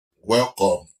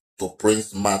Welcome to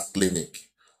Prince Maths Clinic,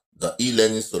 the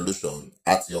e-learning solution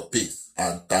at your pace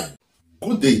and time.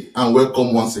 Good day and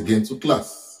welcome once again to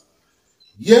class.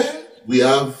 Here we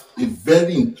have a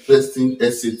very interesting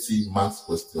SAT maths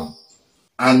question.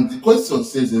 And the question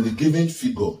says, in the given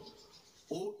figure,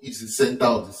 O is the center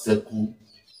of the circle,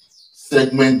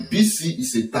 segment BC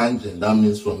is a tangent. That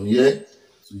means from here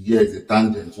to here is a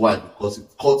tangent. Why? Because it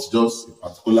cuts just a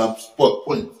particular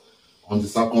point on the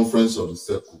circumference of the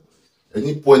circle.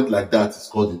 Any point like that is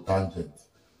called a tangent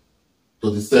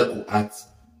to the circle at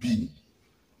B.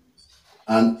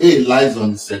 And A lies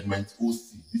on the segment OC.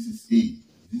 This is A.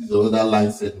 This is another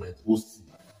line segment OC.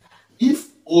 If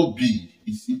OB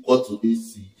is equal to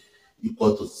AC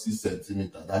equal to 6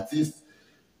 centimeters, that is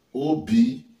OB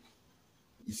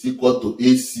is equal to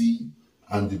AC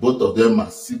and the both of them are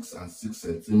 6 and 6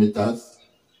 centimeters.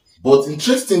 But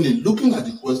interestingly, looking at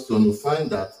the question, you find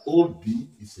that OB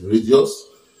is a radius,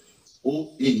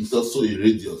 OA is also a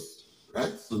radius,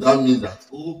 right? So that means that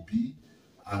OB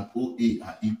and OA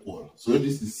are equal. So if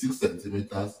this is 6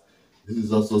 centimeters, this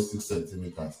is also 6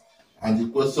 centimeters. And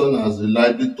the question has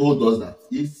reliably told us that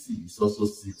AC is also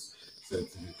 6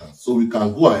 centimeters. So we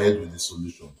can go ahead with the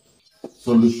solution.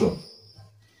 Solution.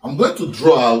 I'm going to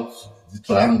draw out the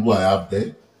triangle I have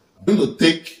there. I'm going to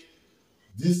take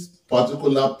this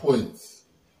particular point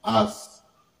as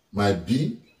my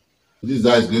B. This is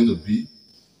how it's going to be.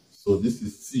 So this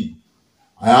is C.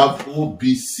 I have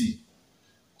OBC.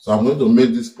 So I'm going to make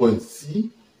this point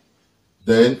C.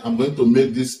 Then I'm going to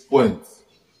make this point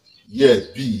here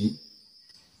B.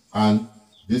 And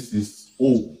this is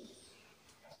O.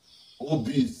 OB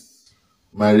is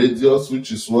my radius,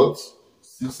 which is what?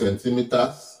 6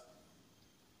 centimeters.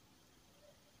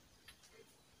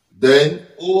 Then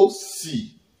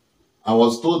OC. I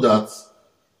was told that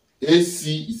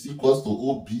AC is equal to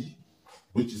OB,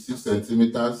 which is 6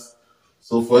 centimeters.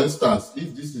 So for instance,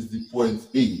 if this is the point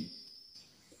A,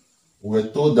 we're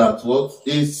told that what?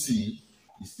 AC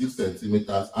is 6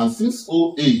 centimeters. And since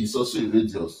OA is also a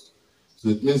radius, so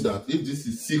it means that if this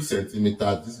is 6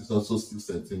 centimeters, this is also 6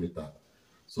 centimeters.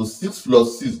 So 6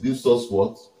 plus 6 gives us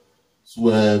what?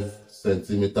 12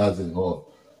 centimeters in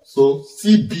all. So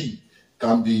CB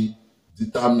can be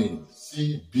determined.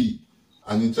 CB.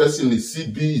 And interestingly,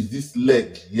 CB is this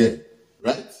leg here,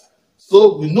 right?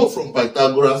 So we know from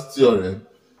Pythagoras' theorem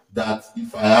that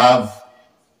if I have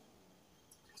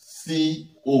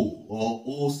CO or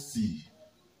OC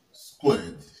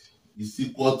squared is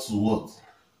equal to what?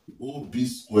 OB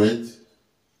squared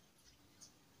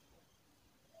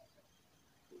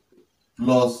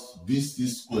plus BC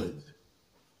squared.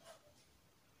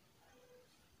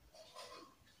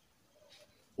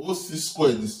 OC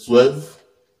squared is 12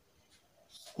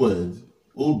 squared,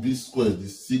 OB squared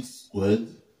is 6 squared,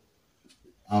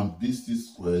 and BC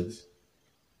squared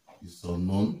is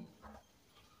unknown.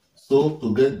 So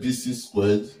to get BC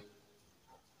squared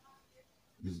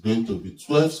is going to be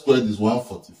 12 squared is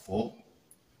 144,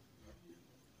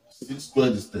 6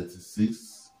 squared is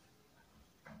 36.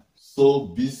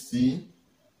 So BC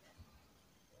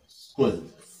squared,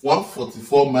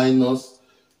 144 minus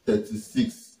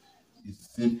 36 is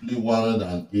simply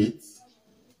 108.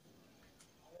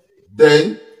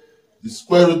 Then the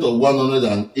square root of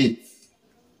 108,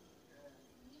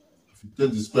 if you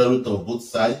take the square root of both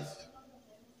sides,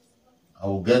 I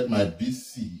will get my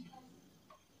BC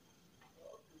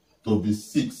to be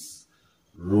 6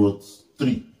 root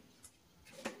 3.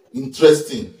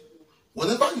 Interesting.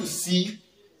 Whenever you see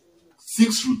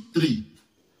 6 root 3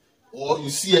 or you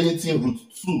see anything root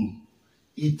 2,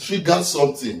 it triggers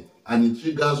something, and it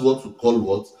triggers what we call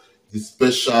what? The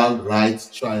special right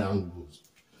triangle.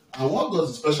 And what does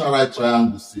the special right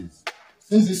triangle say?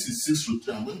 Since this is 6 root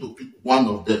 3, I'm going to pick one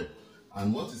of them.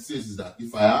 And what it says is that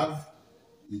if I have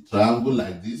a triangle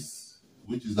like this,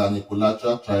 which is an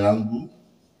equilateral triangle,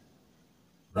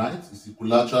 right? It's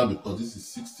equilateral because this is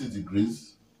 60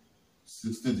 degrees,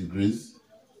 60 degrees,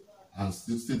 and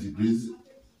 60 degrees.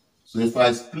 So if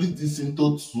I split this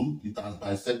into 2, it has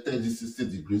bisected this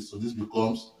 60 degrees, so this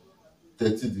becomes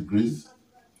 30 degrees.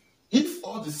 If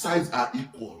all the sides are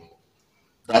equal,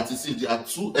 that is, if there are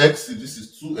 2x, if this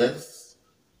is 2x,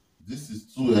 this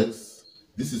is 2x,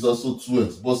 this is also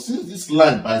 2x. But since this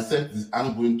line bisects this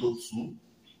angle into 2,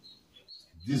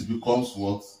 this becomes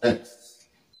what? X.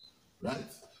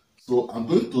 Right? So I'm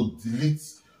going to delete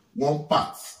one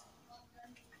part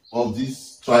of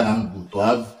this triangle to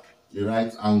have a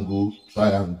right angle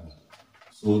triangle.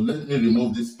 So let me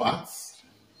remove this part.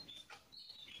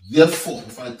 Therefore,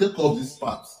 if I take off this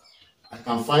part, I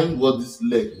can find what this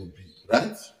leg will be,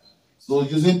 right? So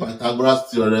using Pythagoras'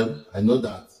 theorem, I know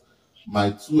that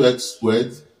my 2x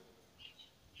squared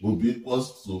will be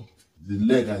equals to the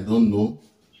leg I don't know.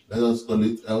 Let us call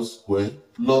it L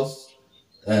squared plus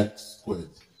X squared.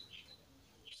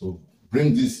 So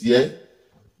bring this here.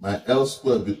 My L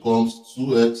squared becomes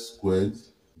 2x squared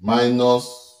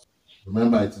minus,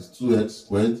 remember it is 2x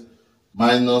squared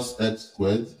minus x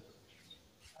squared.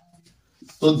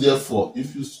 So therefore,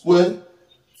 if you square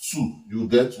 2, you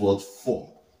get what?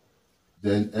 4.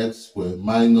 Then x squared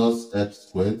minus x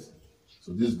squared.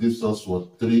 So this gives us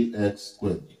what? 3x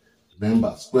squared.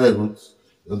 Remember, square root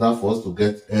in order for us to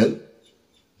get L.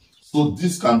 So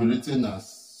this can be written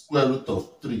as square root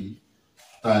of 3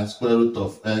 times square root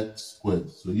of x squared.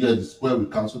 So here the square will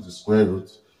cancel the square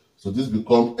root. So this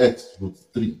becomes x root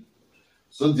 3.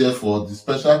 So therefore, the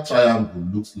special triangle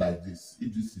looks like this.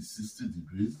 If this is 60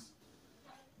 degrees,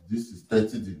 this is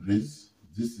 30 degrees,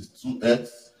 this is 2x,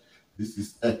 this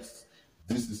is x,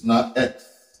 this is now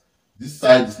x. This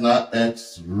side is now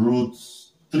x root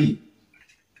 3.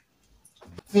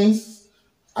 Things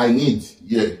I need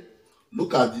here.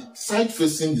 Look at the side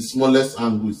facing the smallest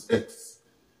angle is x.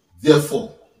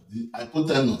 Therefore, the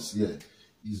hypotenuse here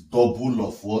is double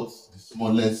of what? The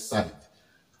smallest side.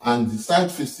 And the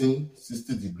side facing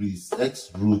 60 degrees,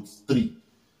 x root 3.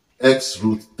 X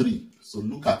root 3. So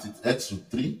look at it, x root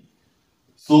 3.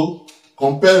 So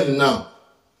comparing now,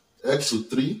 x root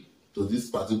 3 to this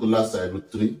particular side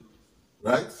root 3,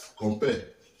 right? Compare,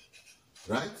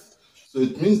 right? So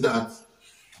it means that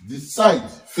the side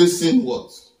facing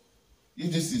what?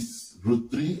 If this is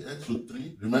root 3, x root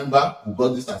 3, remember we got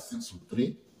this as 6 root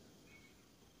 3.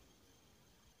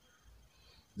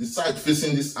 The side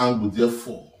facing this angle,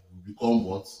 therefore, will become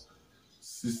what?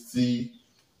 60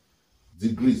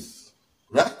 degrees,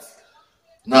 right?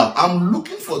 Now, I'm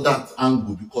looking for that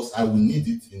angle because I will need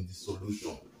it in the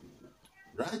solution,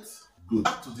 right? Good.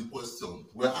 Back to the question.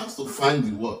 We're asked to find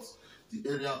the what? The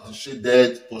area of the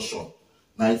shaded portion.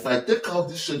 Now, if I take out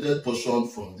this shaded portion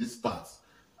from this part,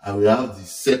 I will have the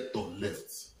sector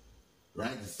left,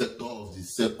 right? The sector of the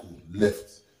circle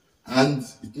left. And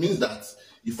it means that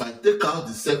if I take out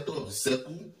the sector of the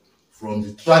circle from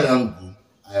the triangle,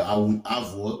 I will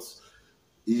have what?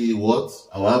 I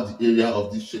will have the area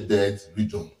of the shaded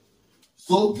region.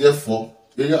 So therefore,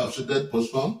 area of shaded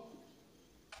portion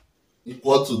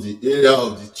equal to the area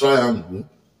of the triangle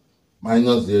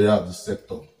minus the area of the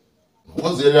sector.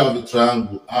 What's the area of the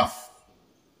triangle? Half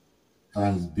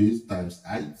times base times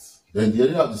height. Then the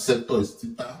area of the sector is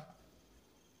theta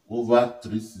over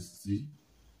 360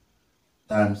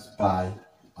 times pi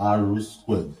r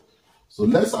squared. So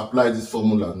let's apply this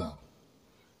formula now.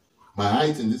 My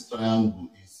height in this triangle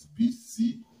is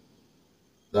BC.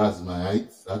 That's my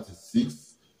height. That is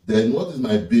 6. Then what is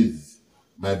my base?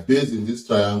 My base in this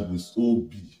triangle is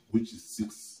OB, which is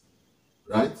 6.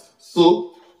 Right?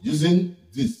 So using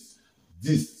this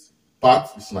part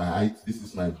is my height. This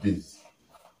is my base.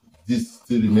 This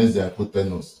still remains the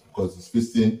hypotenuse because it's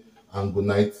facing angle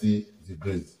 90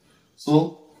 degrees.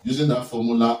 So using that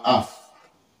formula, half.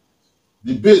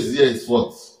 The base here is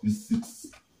what? Is 6.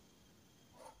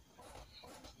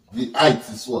 The height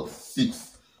is what?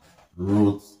 6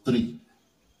 root 3.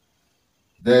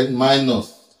 Then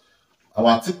minus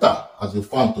our theta as we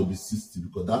found to be 60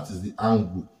 because that is the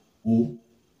angle O,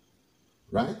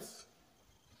 right?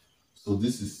 So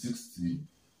this is 60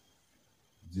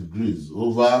 degrees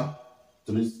over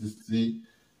 360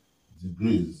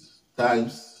 degrees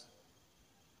times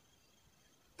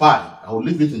pi. I will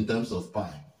leave it in terms of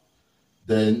pi.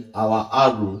 Then our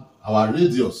arrow, our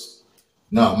radius.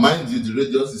 Now, mind you, the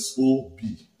radius is OB.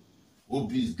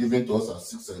 OB is given to us as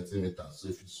 6 centimeters. So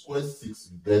if you square 6,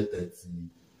 you get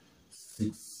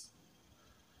 36.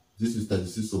 This is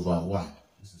 36 over 1.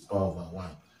 This is power over 1.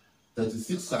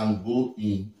 36 can go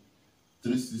in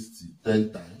 360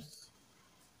 10 times.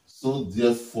 So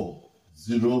therefore,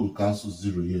 0 will cancel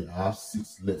 0 here. I have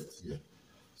 6 left here.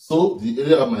 So the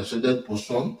area of my shaded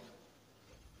portion,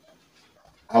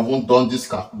 I haven't done this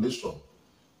calculation.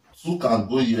 2 can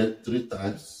go here 3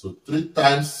 times. So 3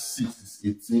 times 6 is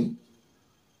 18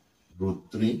 root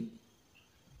 3.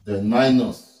 Then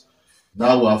minus.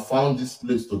 Now we have found this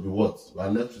place to be what? We are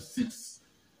left with 6.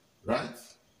 Right?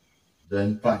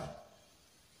 Then pi.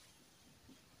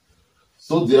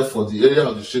 So therefore, the area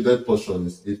of the shaded portion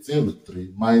is 18 root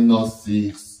 3 minus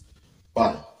 6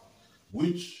 pi,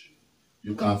 which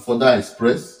you can further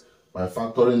express by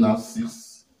factoring out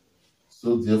 6.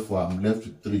 So therefore, I'm left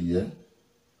with 3 here.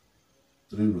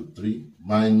 3 root 3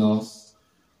 minus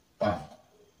pi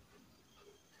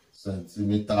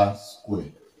centimeter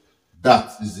square.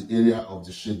 That is the area of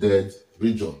the shaded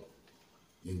region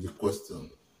in the question.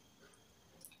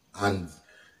 And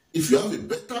if you have a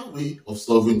better way of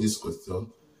solving this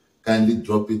question, kindly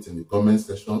drop it in the comment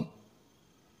section.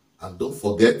 And don't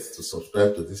forget to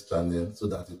subscribe to this channel so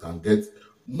that you can get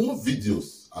more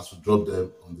videos as we drop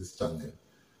them on this channel.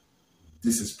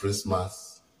 This is Prince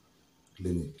Maths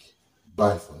Clinic.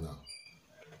 Bye for now.